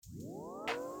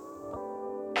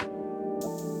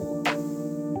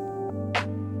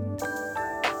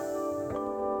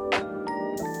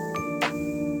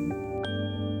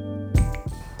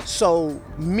So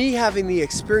me having the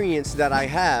experience that I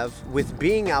have with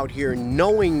being out here,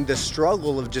 knowing the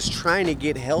struggle of just trying to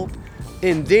get help,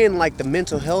 and then like the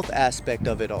mental health aspect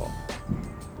of it all.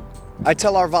 I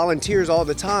tell our volunteers all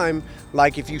the time,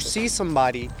 like if you see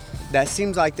somebody that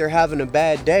seems like they're having a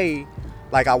bad day,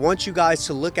 like I want you guys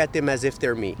to look at them as if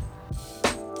they're me.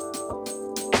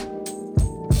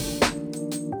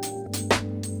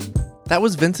 That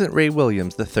was Vincent Ray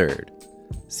Williams III,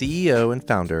 CEO and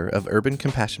founder of Urban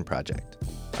Compassion Project,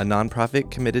 a nonprofit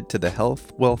committed to the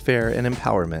health, welfare, and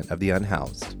empowerment of the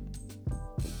unhoused.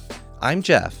 I'm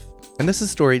Jeff, and this is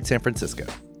Storied San Francisco.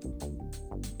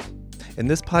 In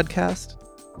this podcast,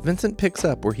 Vincent picks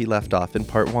up where he left off in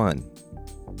part 1.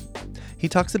 He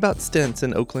talks about stints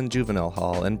in Oakland Juvenile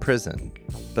Hall and prison,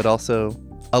 but also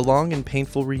a long and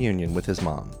painful reunion with his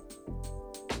mom.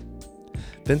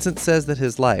 Vincent says that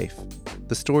his life,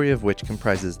 the story of which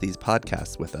comprises these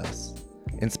podcasts with us,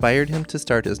 inspired him to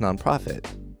start his nonprofit,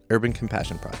 Urban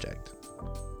Compassion Project.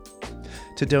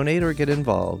 To donate or get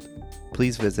involved,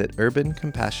 please visit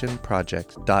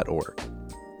urbancompassionproject.org.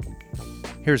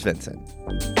 Here's Vincent.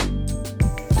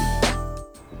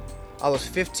 I was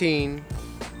 15.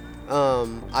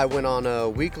 I went on a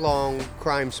week-long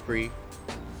crime spree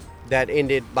that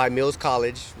ended by Mills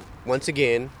College, once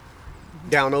again,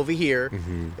 down over here.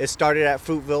 It started at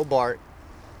Fruitville BART.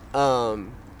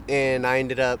 And I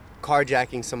ended up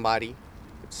carjacking somebody,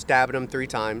 stabbing him 3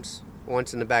 times,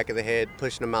 once in the back of the head,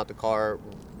 pushing him out the car,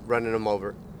 running him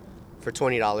over for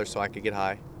 $20 so I could get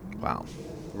high. Wow.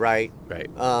 Right? Right.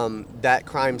 That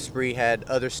crime spree had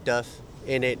other stuff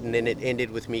in it, and then it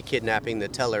ended with me kidnapping the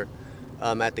teller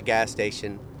at the gas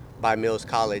station by Mills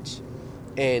College.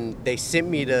 And they sent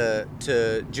me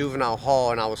to juvenile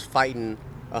hall, and I was fighting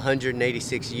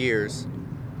 186 years.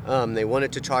 They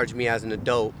wanted to charge me as an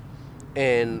adult.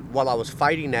 And while I was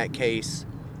fighting that case,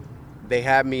 they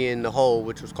had me in the hole,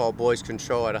 which was called Boys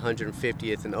Control at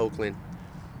 150th in Oakland.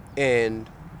 And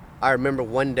I remember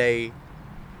one day,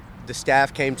 the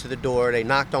staff came to the door, they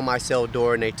knocked on my cell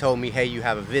door, and they told me, hey, you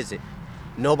have a visit.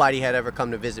 Nobody had ever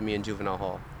come to visit me in juvenile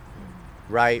hall,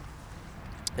 right?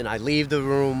 And I leave the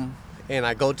room, and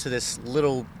I go to this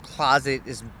little closet.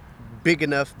 It's big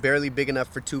enough, barely big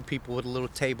enough for 2 people, with a little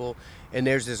table, and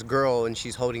there's this girl, and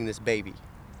she's holding this baby.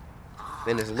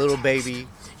 And this little baby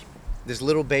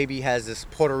has this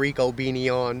Puerto Rico beanie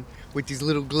on with these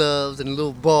little gloves and a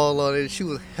little ball on it. She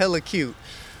was hella cute,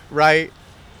 right?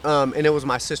 And it was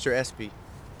my sister Espy.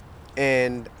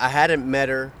 And I hadn't met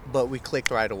her, but we clicked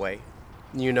right away,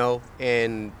 you know?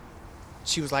 And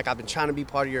she was like, I've been trying to be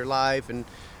part of your life. And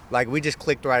like, we just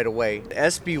clicked right away.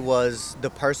 Espy was the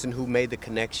person who made the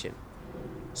connection.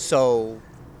 So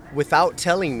without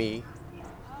telling me,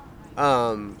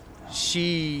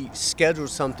 she scheduled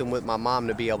something with my mom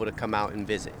to be able to come out and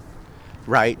visit,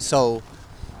 right? So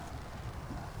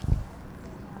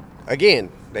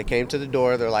again, they came to the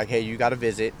door. They're like, hey, you got to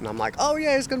visit. And I'm like, oh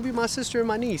yeah, it's going to be my sister and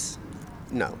my niece.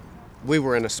 No, we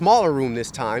were in a smaller room this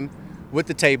time with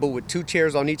the table with 2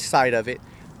 chairs on each side of it.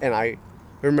 And I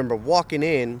remember walking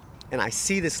in, and I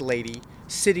see this lady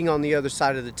sitting on the other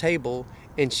side of the table,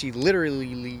 and she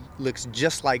literally looks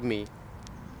just like me.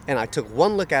 And I took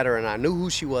one look at her, and I knew who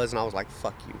she was, and I was like,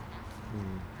 fuck you.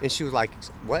 And she was like,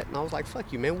 what? And I was like,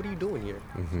 fuck you, man, what are you doing here?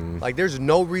 Like, there's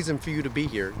no reason for you to be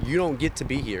here. You don't get to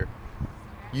be here.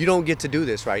 You don't get to do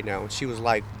this right now. And she was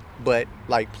like, but,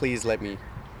 like, please let me,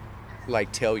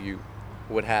 like, tell you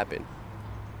what happened.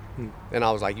 And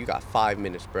I was like, you got 5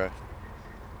 minutes, bruh.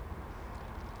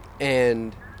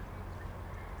 And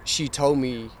she told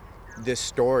me this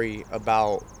story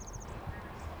about...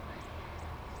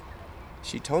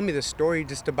 She told me the story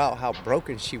just about how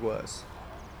broken she was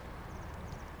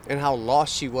and how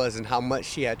lost she was and how much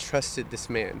she had trusted this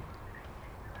man.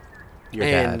 Your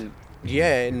dad.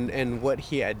 Yeah, and what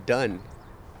he had done.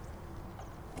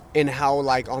 And how,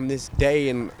 like, on this day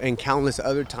and countless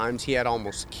other times, he had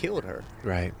almost killed her.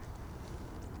 Right.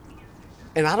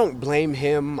 And I don't blame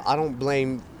him. I don't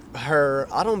blame her.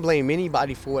 I don't blame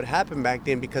anybody for what happened back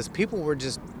then, because people were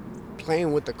just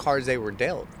playing with the cards they were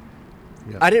dealt.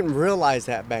 Yep. I didn't realize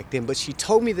that back then, but she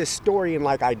told me this story, and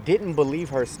like, I didn't believe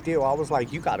her still. I was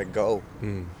like, you gotta go.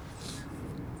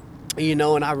 You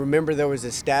know, and I remember there was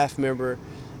a staff member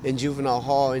in juvenile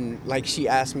hall, and like, she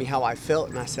asked me how I felt,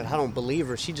 and I said, I don't believe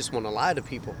her. She just want to lie to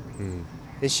people.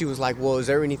 And she was like, well, is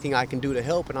there anything I can do to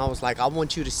help? And I was like, I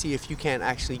want you to see if you can't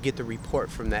actually get the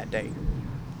report from that day.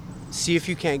 See if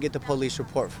you can't get the police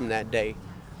report from that day.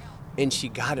 And she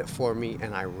got it for me,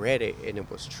 and I read it, and it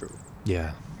was true.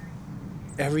 Yeah.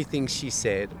 Everything she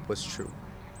said was true.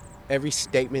 Every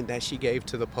statement that she gave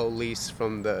to the police,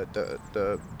 from the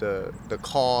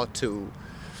call to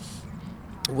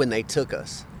when they took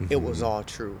us, it was all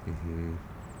true.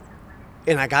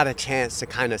 And I got a chance to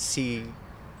kind of see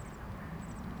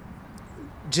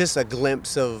just a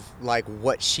glimpse of like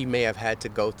what she may have had to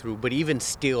go through, but even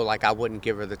still, like, I wouldn't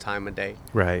give her the time of day.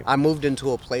 Right. I moved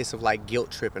into a place of like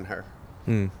guilt tripping her.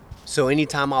 So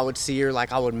anytime I would see her,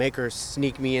 like, I would make her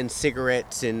sneak me in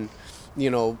cigarettes and, you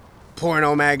know,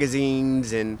 porno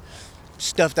magazines and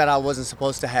stuff that I wasn't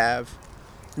supposed to have,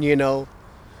 you know.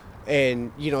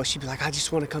 And, you know, she'd be like, I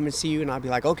just want to come and see you. And I'd be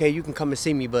like, okay, you can come and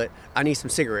see me, but I need some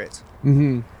cigarettes.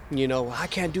 You know, well, I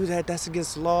can't do that. That's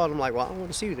against the law. And I'm like, well, I don't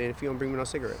want to see you then if you don't bring me no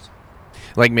cigarettes.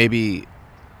 Like maybe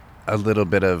a little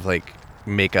bit of like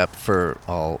makeup for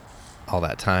all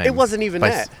that time. It wasn't even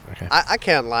that. Okay. I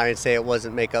can't lie and say it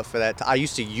wasn't makeup for that. I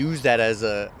used to use that as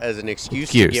an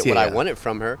excuse to get what I wanted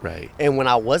from her. Right. And when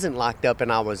I wasn't locked up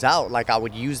and I was out, like, I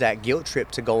would use that guilt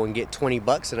trip to go and get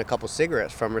 $20 and a couple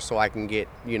cigarettes from her so I can get,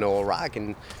 you know, a rock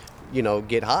and, you know,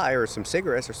 get high or some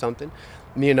cigarettes or something,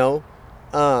 you know.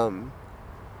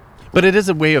 But it is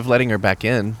a way of letting her back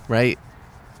in, right?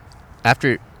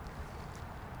 After,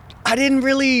 I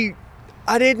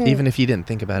didn't. even if you didn't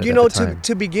think about it, you at know, the time.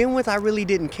 to begin with, I really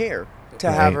didn't care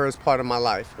to have her as part of my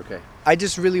life. Okay. I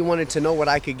just really wanted to know what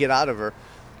I could get out of her.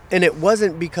 And it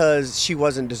wasn't because she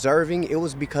wasn't deserving. It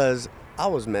was because I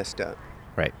was messed up.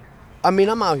 Right. I mean,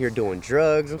 I'm out here doing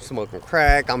drugs. I'm smoking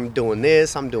crack. I'm doing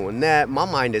this. I'm doing that. My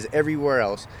mind is everywhere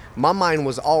else. My mind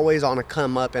was always on a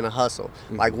come up and a hustle.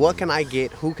 Like, what can I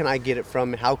get? Who can I get it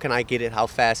from? How can I get it? How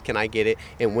fast can I get it?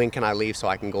 And when can I leave so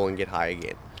I can go and get high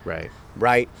again? Right.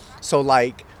 Right? So,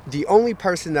 like, the only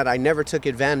person that I never took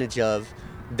advantage of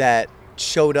that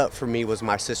showed up for me was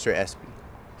my sister Espy.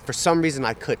 For some reason,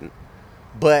 I couldn't.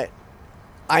 But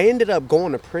I ended up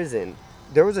going to prison.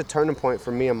 There was a turning point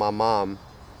for me and my mom.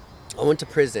 I went to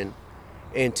prison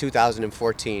in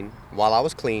 2014 while I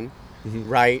was clean,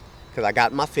 right? Because I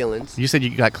got my feelings. You said you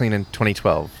got clean in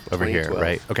 2012 over here, 2012.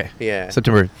 right? Okay. Yeah.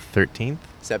 September 13th?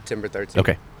 September 13th.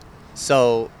 Okay.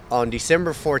 So on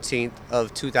December 14th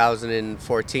of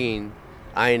 2014,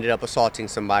 I ended up assaulting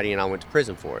somebody and I went to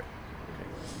prison for it.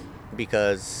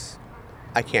 Because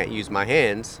I can't use my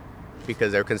hands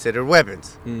because they're considered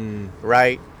weapons,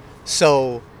 right?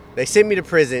 So they sent me to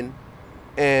prison.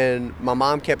 And my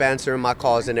mom kept answering my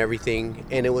calls and everything.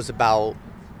 And it was about,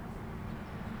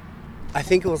 I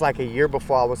think it was like a year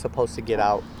before I was supposed to get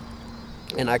out.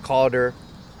 And I called her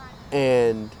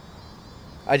and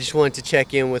I just wanted to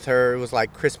check in with her. It was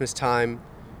like Christmas time.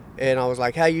 And I was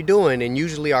like, how you doing? And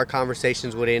usually our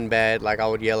conversations would end bad. Like, I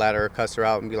would yell at her, cuss her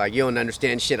out and be like, you don't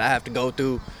understand shit I have to go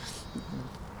through.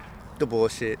 The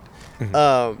bullshit.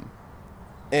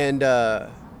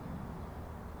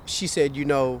 She said, you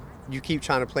know, you keep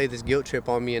trying to play this guilt trip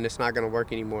on me and it's not going to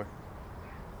work anymore.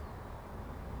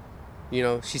 You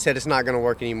know, she said, it's not going to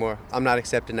work anymore. I'm not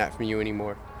accepting that from you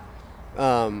anymore.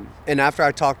 And after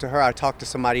I talked to her, I talked to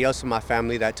somebody else in my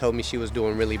family that told me she was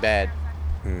doing really bad.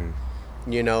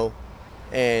 You know,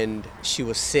 and she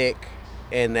was sick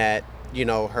and that, you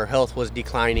know, her health was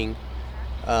declining.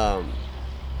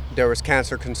 There was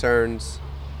cancer concerns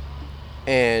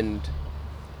and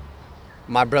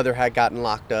my brother had gotten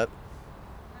locked up.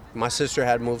 My sister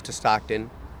had moved to Stockton,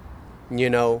 you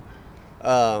know.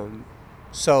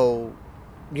 So,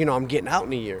 you know, I'm getting out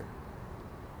in a year.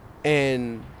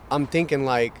 And I'm thinking,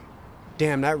 like,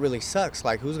 damn, that really sucks.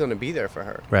 Like, who's going to be there for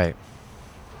her? Right.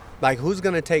 Like, who's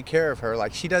going to take care of her?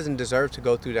 Like, she doesn't deserve to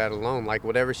go through that alone. Like,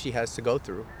 whatever she has to go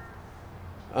through.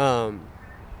 And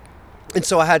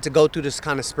so I had to go through this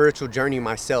kind of spiritual journey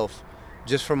myself,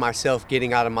 just for myself,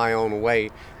 getting out of my own way,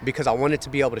 because I wanted to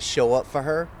be able to show up for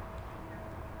her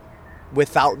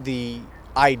without the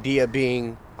idea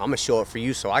being, I'm going to show up for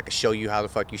you so I can show you how the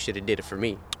fuck you should have did it for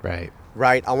me. Right.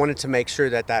 Right? I wanted to make sure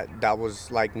that was,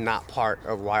 like, not part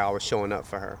of why I was showing up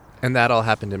for her. And that all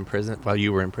happened in prison, while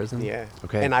you were in prison? Yeah.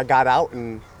 Okay. And I got out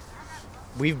and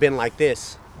we've been like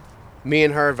this. Me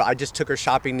and her, I just took her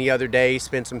shopping the other day,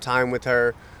 spent some time with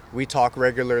her. We talk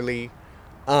regularly.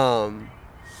 Like,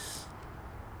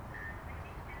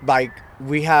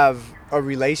 we have a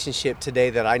relationship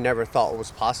today that I never thought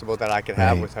was possible that I could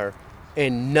have with her.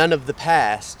 And none of the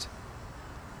past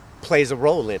plays a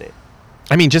role in it.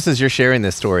 I mean, just as you're sharing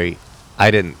this story,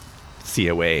 I didn't see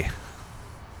a way,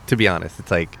 to be honest.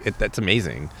 It's like, that's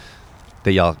amazing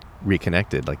that y'all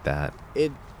reconnected like that.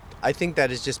 I think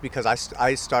that is just because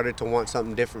I started to want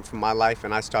something different from my life,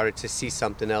 and I started to see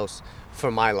something else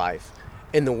for my life.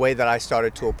 In the way that I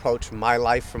started to approach my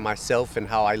life for myself and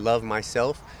how I love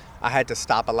myself, I had to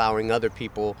stop allowing other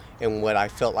people and what I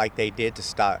felt like they did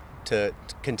to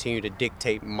continue to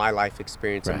dictate my life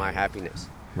experience and my happiness.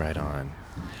 Right on.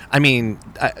 I mean,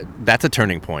 that's a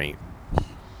turning point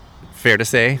fair to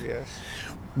say. Yeah.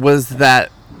 Was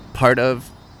that part of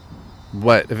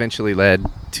what eventually led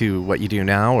to what you do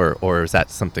now, or is that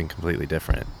something completely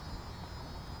different?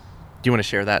 Do you want to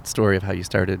share that story of how you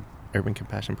started Urban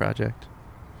Compassion Project?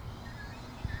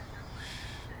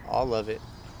 All of it.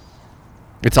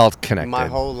 It's all connected. My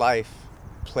whole life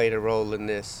played a role in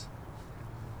this.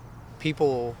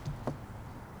 People...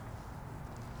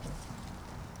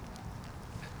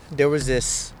 There was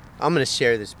this... I'm going to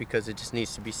share this because it just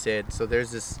needs to be said. So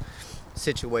there's this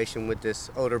situation with this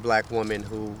older black woman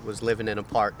who was living in a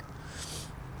park.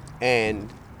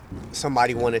 And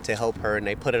somebody wanted to help her, and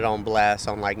they put it on blast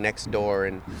on like Nextdoor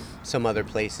and some other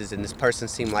places. And this person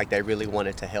seemed like they really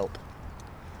wanted to help.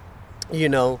 You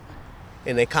know?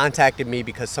 And they contacted me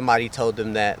because somebody told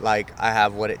them that, like, I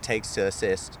have what it takes to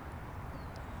assist.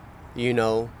 You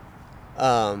know?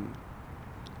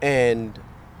 And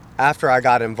after I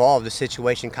got involved, the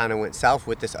situation kind of went south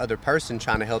with this other person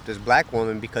trying to help this black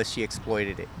woman because she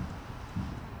exploited it.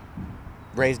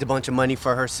 Raised a bunch of money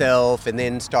for herself and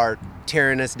then start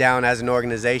tearing us down as an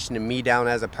organization and me down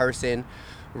as a person,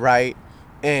 right?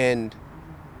 And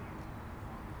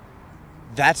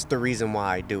that's the reason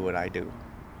why I do what I do.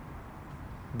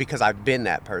 Because I've been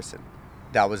that person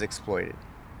that was exploited.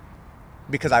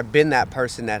 Because I've been that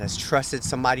person that has trusted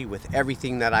somebody with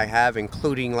everything that I have,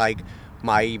 including like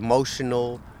my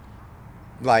emotional,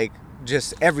 like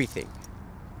just everything.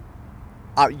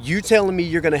 You telling me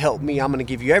you're going to help me, I'm going to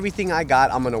give you everything I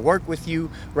got, I'm going to work with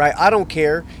you, right? I don't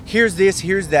care. Here's this,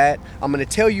 here's that. I'm going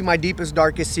to tell you my deepest,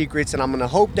 darkest secrets, and I'm going to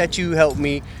hope that you help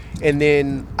me, and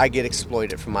then I get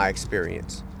exploited from my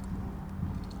experience.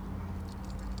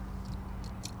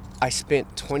 I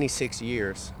spent 26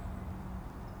 years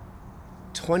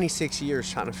trying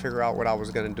to figure out what I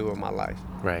was going to do in my life.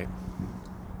 Right.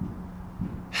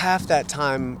 Half that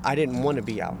time, I didn't want to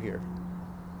be out here.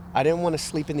 I didn't want to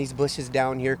sleep in these bushes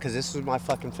down here because this was my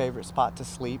fucking favorite spot to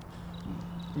sleep.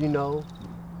 You know?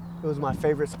 It was my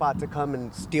favorite spot to come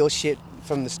and steal shit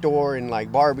from the store and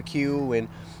like barbecue and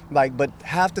like, but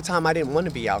half the time I didn't want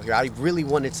to be out here. I really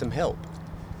wanted some help.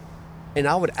 And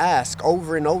I would ask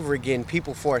over and over again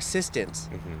people for assistance.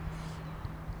 Mm-hmm.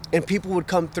 And people would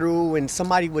come through and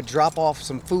somebody would drop off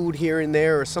some food here and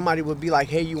there, or somebody would be like,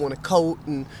 hey, you want a coat?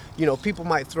 And, you know, people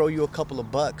might throw you a couple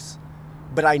of bucks.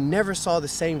 But I never saw the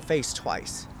same face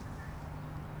twice.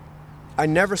 I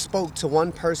never spoke to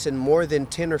one person more than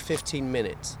 10 or 15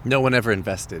 minutes. No one ever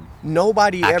invested.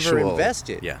 Nobody ever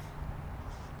invested. Yeah.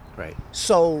 Right.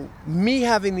 So me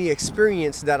having the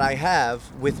experience that I have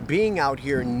with being out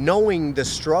here, knowing the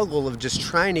struggle of just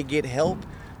trying to get help,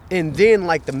 and then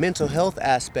like the mental health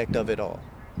aspect of it all.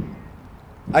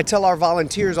 I tell our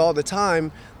volunteers all the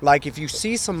time, like if you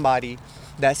see somebody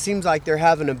that seems like they're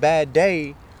having a bad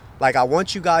day, like I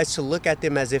want you guys to look at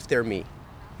them as if they're me.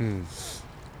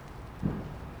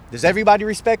 Does everybody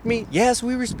respect me? Yes,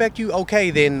 we respect you.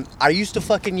 Okay, then I used to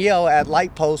fucking yell at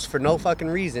light posts for no fucking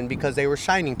reason because they were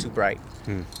shining too bright.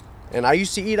 And I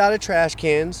used to eat out of trash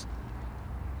cans.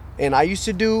 And I used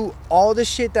to do all the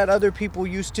shit that other people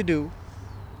used to do.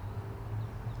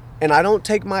 And I don't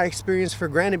take my experience for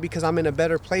granted because I'm in a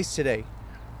better place today.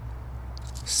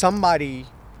 Somebody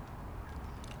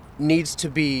needs to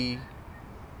be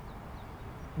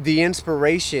the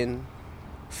inspiration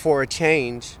for a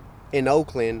change in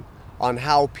Oakland on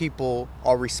how people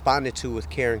are responded to with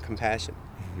care and compassion.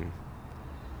 Mm-hmm.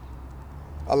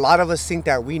 A lot of us think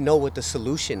that we know what the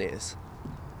solution is.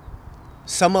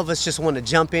 Some of us just want to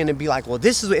jump in and be like, well,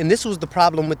 this was the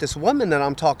problem with this woman that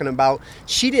I'm talking about.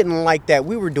 She didn't like that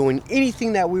we were doing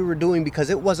anything that we were doing because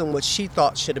it wasn't what she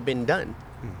thought should have been done.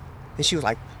 And she was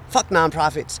like, fuck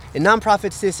nonprofits, and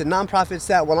nonprofits this and nonprofits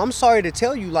that. Well, I'm sorry to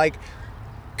tell you, like,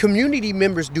 community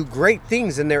members do great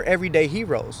things and they're everyday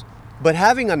heroes. But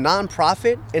having a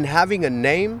nonprofit and having a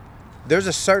name, there's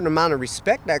a certain amount of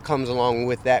respect that comes along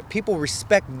with that. People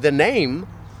respect the name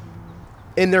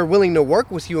and they're willing to work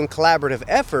with you in collaborative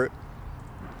effort.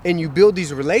 And you build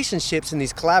these relationships and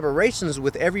these collaborations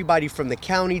with everybody from the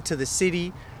county to the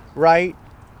city, right?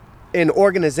 And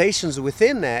organizations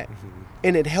within that. Mm-hmm.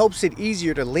 And it helps it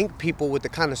easier to link people with the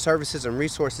kind of services and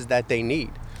resources that they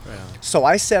need. Wow. So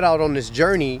I set out on this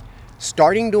journey,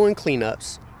 starting doing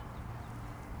cleanups,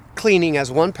 cleaning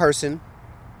as one person,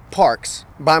 parks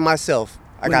by myself.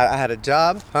 I had a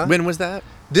job. Huh? When was that?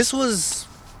 This was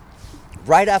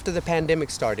right after the pandemic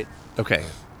started. Okay,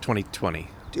 2020.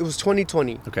 It was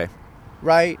 2020. Okay.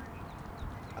 Right?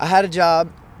 I had a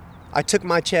job. I took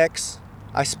my checks.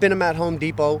 I spent them at Home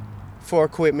Depot for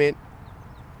equipment.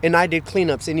 And I did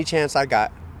cleanups any chance I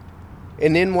got.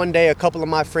 And then one day a couple of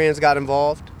my friends got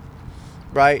involved.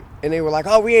 right? And they were like,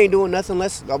 "Oh, we ain't doing nothing.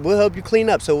 We'll help you clean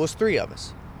up." So it was 3 of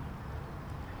us.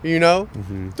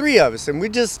 3 of us, and we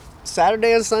just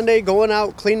Saturday and Sunday going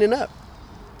out cleaning up.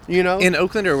 In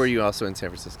Oakland, or were you also in San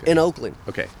Francisco? In Oakland.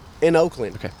 Okay. In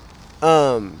Oakland. Okay.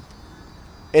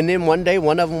 And then one day,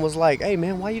 one of them was like, "Hey,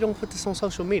 man, why you don't put this on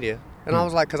social media?" And I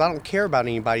was like, "Because I don't care about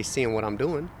anybody seeing what I'm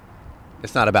doing.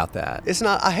 It's not about that. It's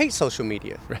not. I hate social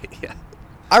media. Right, yeah.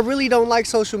 I really don't like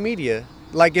social media.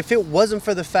 Like, if it wasn't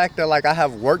for the fact that, like, I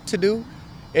have work to do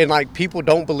and, like, people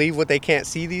don't believe what they can't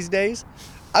see these days,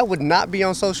 I would not be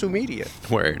on social media."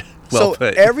 Word. Well so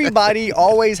put. Everybody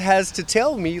always has to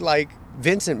tell me, like,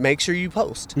 "Vincent, make sure you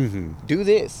post. Do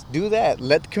this, do that.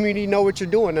 Let the community know what you're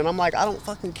doing." And I'm like, I don't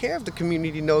fucking care if the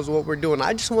community knows what we're doing.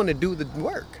 I just want to do the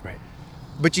work. Right.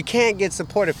 But you can't get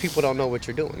support if people don't know what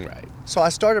you're doing. Right. So I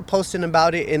started posting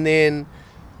about it, and then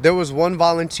there was one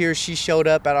volunteer. She showed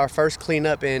up at our first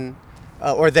cleanup,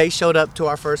 or they showed up to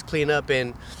our first cleanup,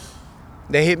 and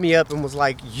they hit me up and was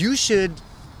like, "You should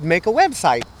make a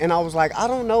website." And I was like, "I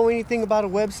don't know anything about a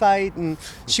website." And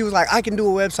she was like, "I can do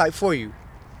a website for you."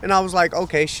 And I was like,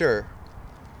 "Okay, sure."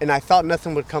 And I thought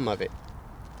nothing would come of it.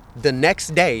 The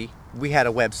next day, we had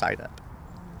a website up.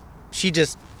 She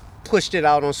just pushed it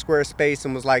out on Squarespace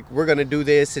and was like, "We're going to do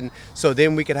this." And so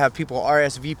then we could have people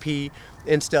RSVP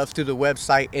and stuff through the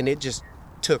website, and it just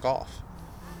took off.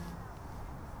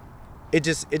 It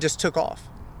just took off.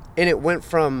 And it went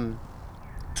from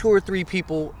 2 or 3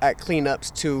 people at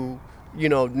cleanups to,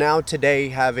 now today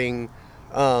having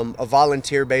a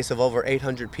volunteer base of over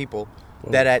 800 people.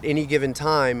 Whoa. That at any given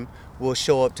time will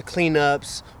show up to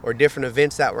cleanups or different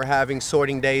events that we're having,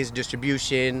 sorting days,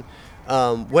 distribution,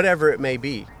 whatever it may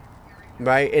be,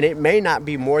 right? And it may not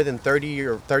be more than 30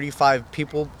 or 35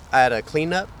 people at a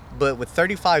cleanup, but with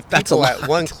 35 people at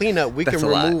one cleanup, we can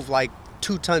remove like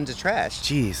 2 tons of trash.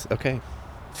 Jeez, okay.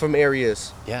 From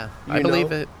areas. Yeah, I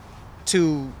believe it.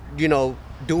 To,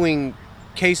 doing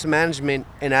case management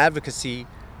and advocacy,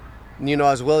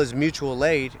 as well as mutual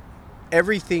aid.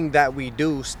 Everything that we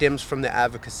do stems from the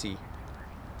advocacy.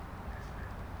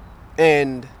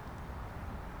 And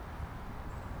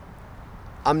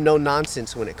I'm no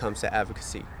nonsense when it comes to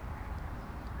advocacy.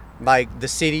 Like the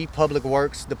city, public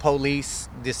works, the police,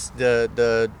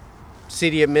 the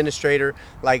city administrator,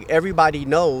 like everybody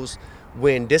knows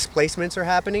when displacements are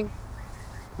happening,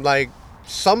 like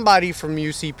somebody from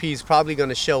UCP is probably going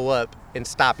to show up and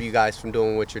stop you guys from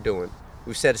doing what you're doing.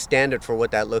 We've set a standard for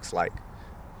what that looks like.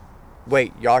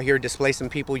 Wait, y'all here displacing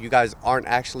people? You guys aren't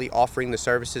actually offering the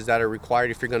services that are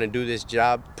required if you're going to do this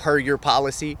job per your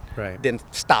policy? Right. Then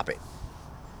stop it.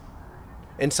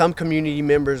 And some community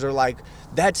members are like,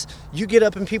 you get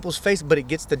up in people's face, but it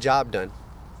gets the job done.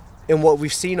 And what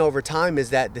we've seen over time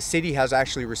is that the city has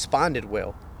actually responded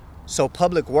well. So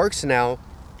Public Works now,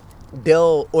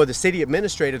 or the city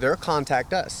administrator, they'll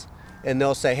contact us. And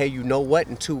they'll say, "Hey, you know what?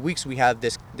 In 2 weeks we have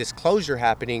this closure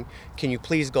happening. Can you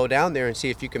please go down there and see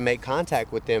if you can make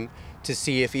contact with them to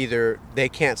see if either they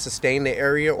can't sustain the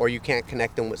area or you can't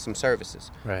connect them with some services."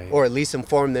 Right. Or at least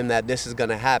inform them that this is going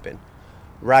to happen,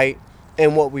 right?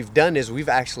 And what we've done is we've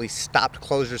actually stopped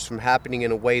closures from happening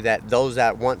in a way that those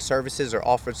that want services are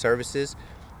offered services,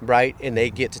 right? And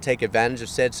they get to take advantage of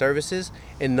said services.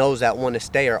 And those that want to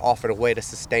stay are offered a way to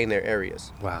sustain their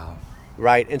areas. Wow.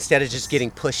 Right? Instead of just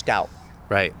getting pushed out.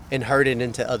 Right. And herded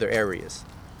into other areas.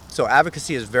 So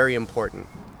advocacy is very important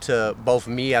to both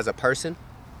me as a person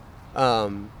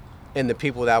and the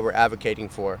people that we're advocating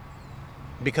for.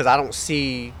 Because I don't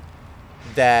see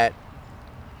that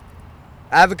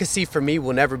advocacy for me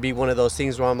will never be one of those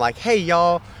things where I'm like, "Hey,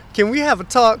 y'all, can we have a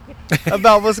talk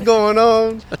about what's going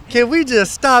on? Can we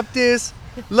just stop this?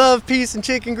 Love, peace, and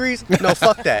chicken grease?" No,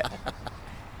 fuck that.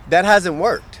 That hasn't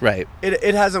worked. Right.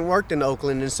 It hasn't worked in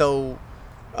Oakland, and so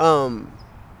I'm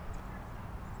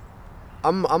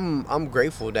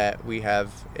grateful that we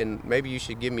have. And maybe you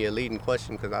should give me a leading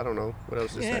question because I don't know what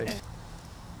else to say.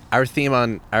 Our theme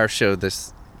on our show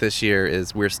this year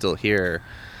is "We're Still Here,"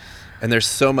 and there's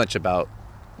so much about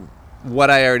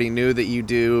what I already knew that you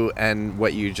do and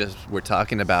what you just were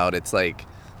talking about. It's like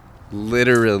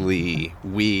literally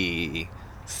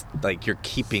you're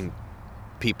keeping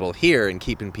people here and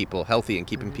keeping people healthy and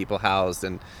keeping people housed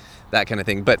and that kind of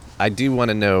thing. But I do want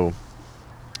to know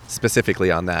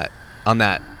specifically on that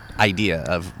idea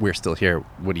of "We're Still Here."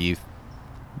 What do you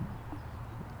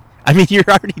I mean, you're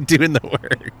already doing the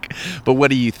work, but what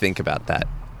do you think about that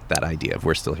idea of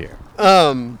 "We're Still Here"?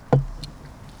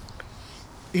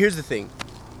 Here's the thing.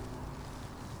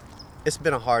 It's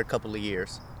been a hard couple of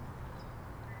years.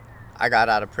 I got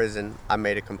out of prison. I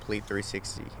made a complete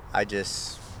 360.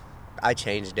 I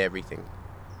changed everything.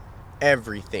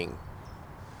 Everything.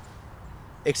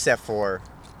 except for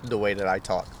the way that I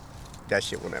talk. That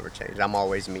shit will never change. I'm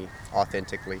always me,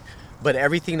 authentically. But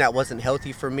everything that wasn't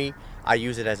healthy for me, I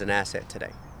use it as an asset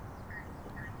today.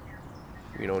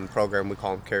 You know, in the program, we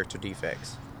call them character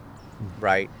defects,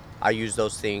 right? I use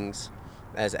those things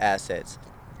as assets.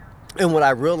 And what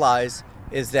I realize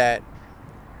is that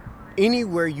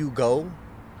anywhere you go,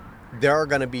 there are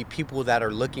going to be people that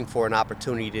are looking for an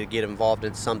opportunity to get involved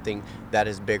in something that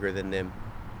is bigger than them.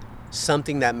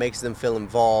 Something that makes them feel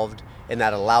involved and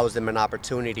that allows them an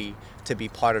opportunity to be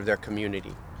part of their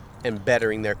community and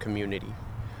bettering their community.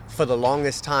 For the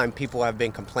longest time, people have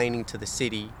been complaining to the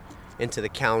city and to the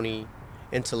county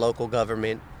and to local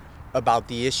government about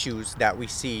the issues that we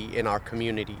see in our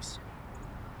communities,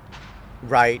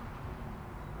 right?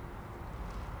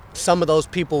 Some of those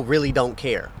people really don't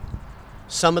care.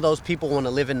 Some of those people want to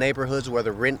live in neighborhoods where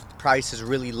the rent price is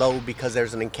really low because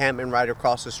there's an encampment right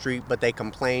across the street, but they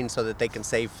complain so that they can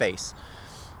save face,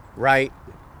 right?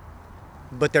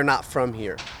 But they're not from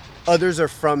here. Others are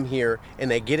from here,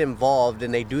 and they get involved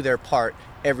and they do their part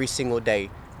every single day.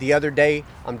 The other day,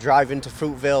 I'm driving to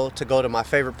Fruitvale to go to my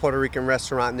favorite Puerto Rican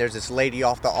restaurant, and there's this lady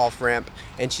off the off-ramp,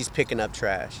 and she's picking up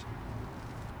trash.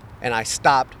 And I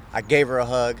stopped, I gave her a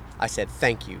hug, I said,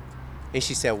 thank you. And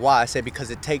she said, why? I said,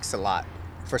 because it takes a lot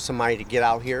for somebody to get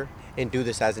out here and do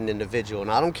this as an individual.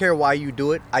 And I don't care why you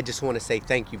do it, I just want to say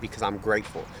thank you because I'm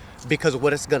grateful. Because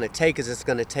what it's going to take is it's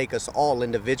going to take us all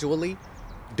individually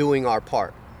doing our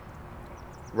part,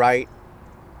 right?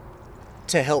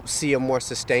 To help see a more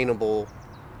sustainable,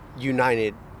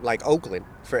 united, like Oakland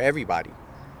for everybody,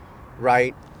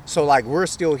 right? So like we're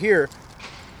still here.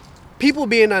 People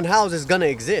being unhoused is going to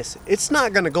exist. It's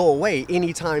not going to go away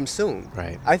anytime soon.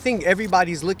 Right. I think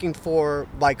everybody's looking for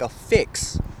like a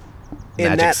fix.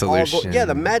 Magic solution.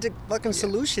 The magic fucking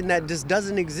solution that just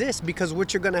doesn't exist, because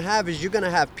what you're going to have is you're going to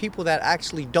have people that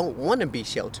actually don't want to be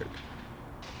sheltered.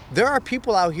 There are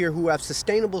people out here who have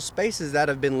sustainable spaces that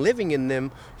have been living in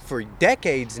them for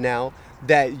decades now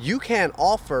that you can't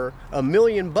offer $1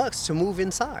 million to move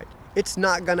inside. It's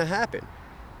not going to happen.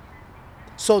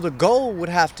 So the goal would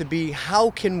have to be,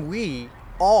 how can we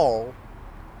all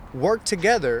work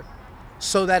together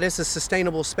so that it's a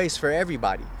sustainable space for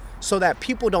everybody, so that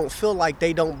people don't feel like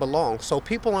they don't belong, so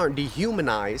people aren't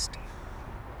dehumanized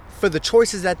for the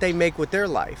choices that they make with their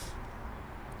life,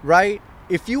 right?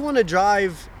 If you want to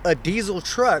drive a diesel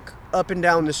truck up and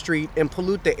down the street and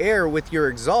pollute the air with your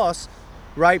exhaust,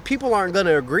 right, people aren't going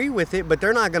to agree with it, but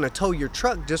they're not going to tow your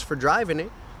truck just for driving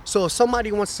it. So if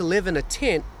somebody wants to live in a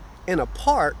tent in a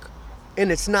park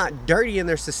and it's not dirty and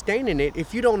they're sustaining it,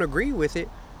 if you don't agree with it,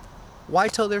 why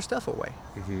tow their stuff away?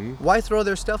 Mm-hmm. Why throw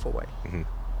their stuff away? Mm-hmm.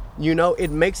 You know,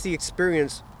 it makes the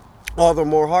experience all the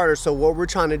more harder. So what we're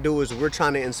trying to do is we're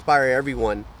trying to inspire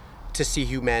everyone to see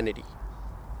humanity.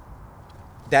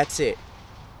 That's it.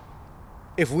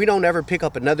 If we don't ever pick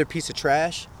up another piece of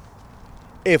trash,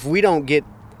 if we don't get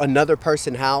another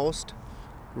person housed,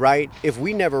 right? If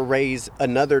we never raise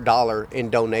another dollar in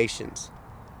donations,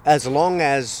 as long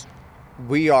as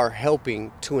we are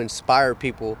helping to inspire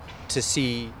people to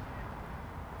see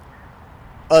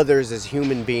others as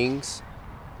human beings,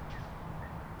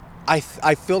 I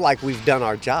feel like we've done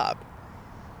our job.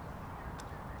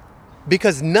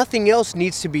 Because nothing else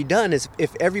needs to be done is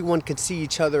if everyone can see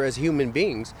each other as human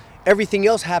beings. Everything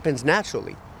else happens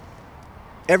naturally.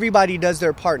 Everybody does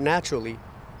their part naturally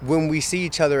when we see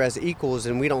each other as equals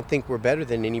and we don't think we're better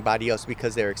than anybody else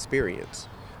because their experience.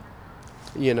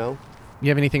 You know? You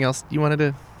have anything else you wanted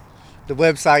to? The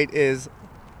website is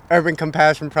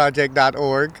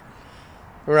urbancompassionproject.org,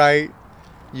 right?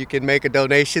 You can make a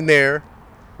donation there.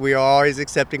 We are always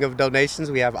accepting of donations.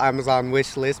 We have Amazon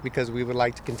wish list because we would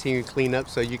like to continue cleanup,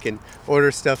 so you can order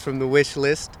stuff from the wish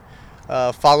list.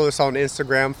 Follow us on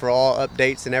Instagram for all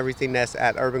updates and everything. That's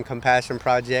at Urban Compassion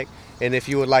Project. And if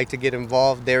you would like to get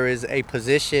involved, there is a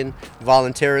position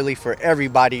voluntarily for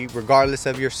everybody, regardless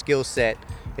of your skill set.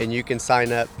 And you can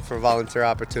sign up for volunteer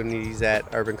opportunities at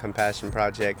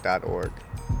urbancompassionproject.org.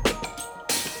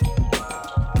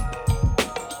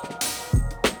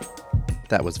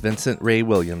 That was Vincent Ray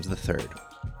Williams III.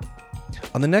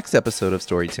 On the next episode of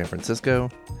Storied San Francisco,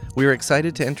 we are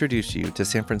excited to introduce you to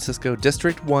San Francisco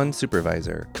District 1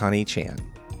 Supervisor Connie Chan.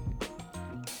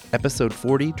 Episode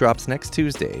 40 drops next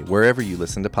Tuesday, wherever you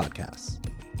listen to podcasts.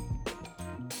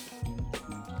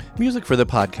 Music for the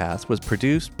podcast was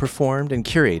produced, performed, and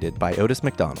curated by Otis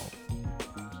McDonald.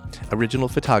 Original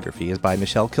photography is by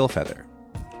Michelle Kilfeather.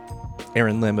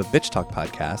 Aaron Lim of Bitch Talk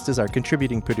Podcast is our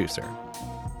contributing producer.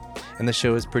 And the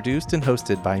show is produced and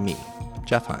hosted by me,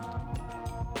 Jeff Hunt.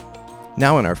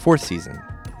 Now in our 4th season,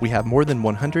 we have more than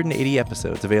 180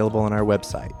 episodes available on our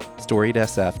website,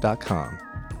 storiedsf.com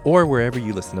or wherever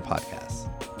you listen to podcasts.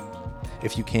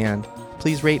 If you can,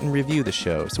 please rate and review the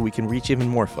show so we can reach even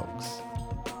more folks.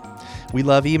 We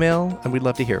love email and we'd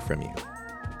love to hear from you.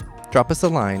 Drop us a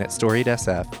line at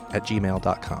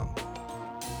storiedsf@gmail.com.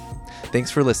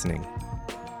 Thanks for listening.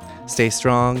 Stay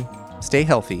strong, stay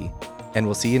healthy, and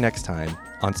we'll see you next time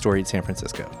on Storied San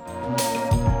Francisco.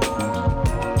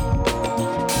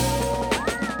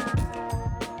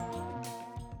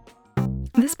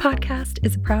 This podcast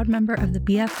is a proud member of the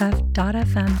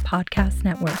BFF.FM podcast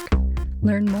network.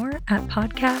 Learn more at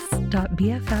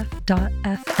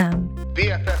podcasts.bff.fm.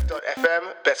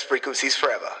 BFF.FM, best frequencies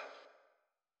forever.